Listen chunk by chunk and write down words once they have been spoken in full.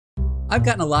I've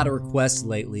gotten a lot of requests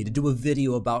lately to do a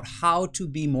video about how to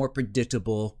be more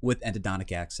predictable with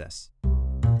endodontic access.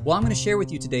 Well, I'm going to share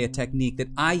with you today a technique that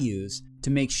I use to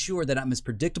make sure that I'm as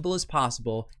predictable as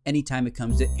possible anytime it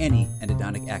comes to any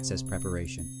endodontic access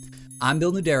preparation. I'm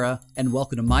Bill Nudera, and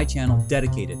welcome to my channel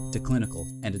dedicated to clinical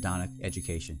endodontic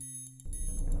education.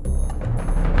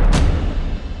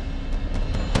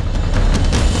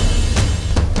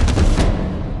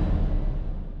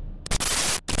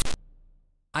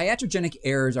 Iatrogenic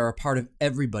errors are a part of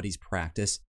everybody's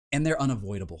practice, and they're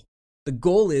unavoidable. The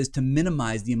goal is to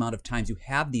minimize the amount of times you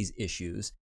have these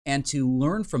issues and to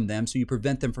learn from them so you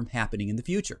prevent them from happening in the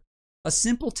future. A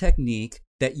simple technique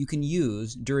that you can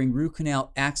use during root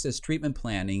canal access treatment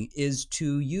planning is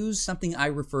to use something I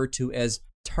refer to as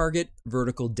target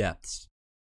vertical depths.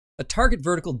 A target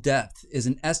vertical depth is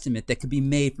an estimate that could be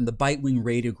made from the bite wing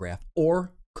radiograph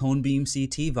or cone beam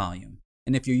CT volume.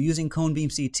 And if you're using cone beam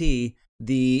CT,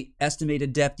 the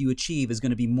estimated depth you achieve is going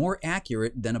to be more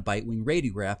accurate than a bite wing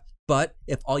radiograph, but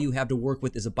if all you have to work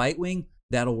with is a bite wing,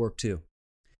 that'll work too.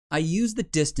 I use the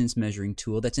distance measuring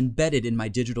tool that's embedded in my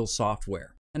digital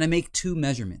software, and I make two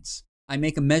measurements. I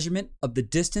make a measurement of the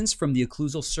distance from the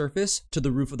occlusal surface to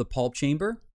the roof of the pulp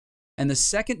chamber, and the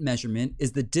second measurement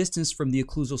is the distance from the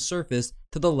occlusal surface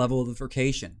to the level of the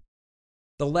furcation.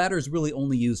 The latter is really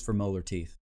only used for molar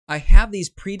teeth. I have these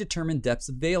predetermined depths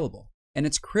available, and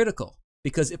it's critical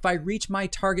because if I reach my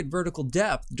target vertical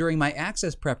depth during my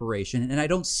access preparation and I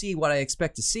don't see what I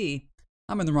expect to see,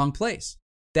 I'm in the wrong place.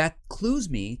 That clues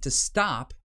me to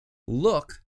stop,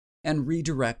 look, and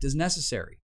redirect as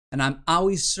necessary. And I'm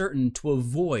always certain to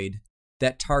avoid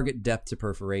that target depth to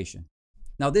perforation.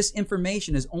 Now, this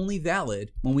information is only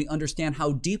valid when we understand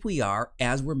how deep we are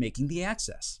as we're making the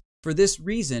access. For this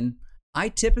reason, I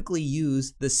typically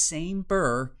use the same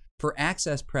burr for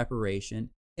access preparation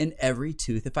in every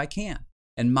tooth if I can.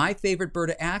 And my favorite burr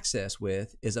to access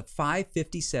with is a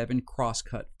 557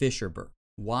 crosscut Fisher burr.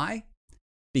 Why?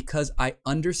 Because I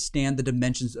understand the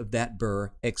dimensions of that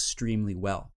burr extremely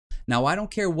well. Now, I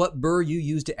don't care what burr you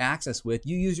use to access with,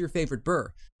 you use your favorite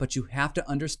burr, but you have to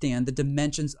understand the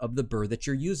dimensions of the burr that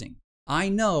you're using. I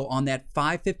know on that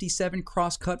 557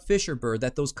 crosscut Fisher burr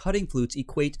that those cutting flutes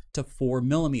equate to 4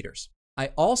 millimeters. I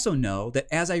also know that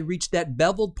as I reach that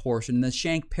beveled portion and the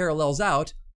shank parallels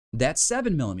out, that's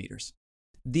 7 millimeters.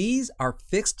 These are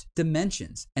fixed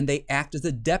dimensions, and they act as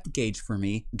a depth gauge for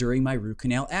me during my root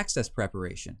canal access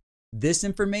preparation. This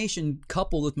information,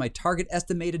 coupled with my target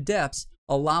estimated depths,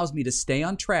 allows me to stay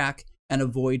on track and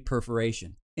avoid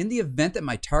perforation. In the event that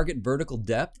my target vertical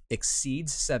depth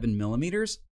exceeds 7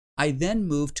 millimeters, I then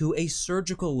move to a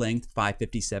surgical length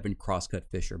 557 crosscut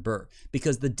Fisher burr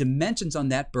because the dimensions on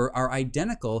that burr are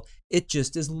identical, it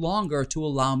just is longer to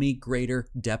allow me greater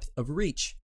depth of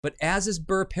reach. But as this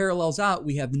burr parallels out,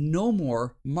 we have no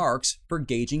more marks for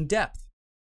gauging depth.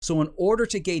 So in order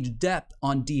to gauge depth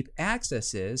on deep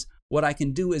accesses, what I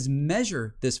can do is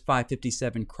measure this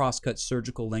 557 crosscut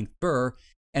surgical length burr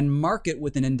and mark it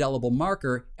with an indelible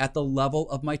marker at the level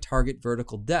of my target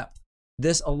vertical depth.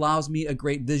 This allows me a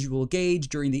great visual gauge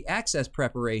during the access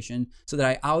preparation so that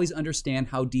I always understand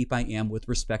how deep I am with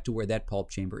respect to where that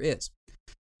pulp chamber is.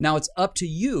 Now it's up to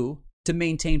you to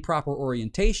maintain proper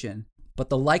orientation, but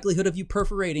the likelihood of you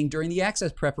perforating during the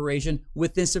access preparation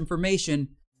with this information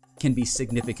can be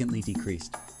significantly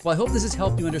decreased. Well, I hope this has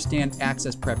helped you understand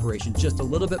access preparation just a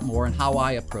little bit more and how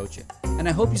I approach it. And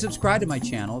I hope you subscribe to my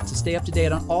channel to stay up to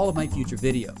date on all of my future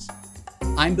videos.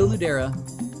 I'm Bill Nudera.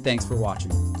 Thanks for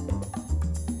watching.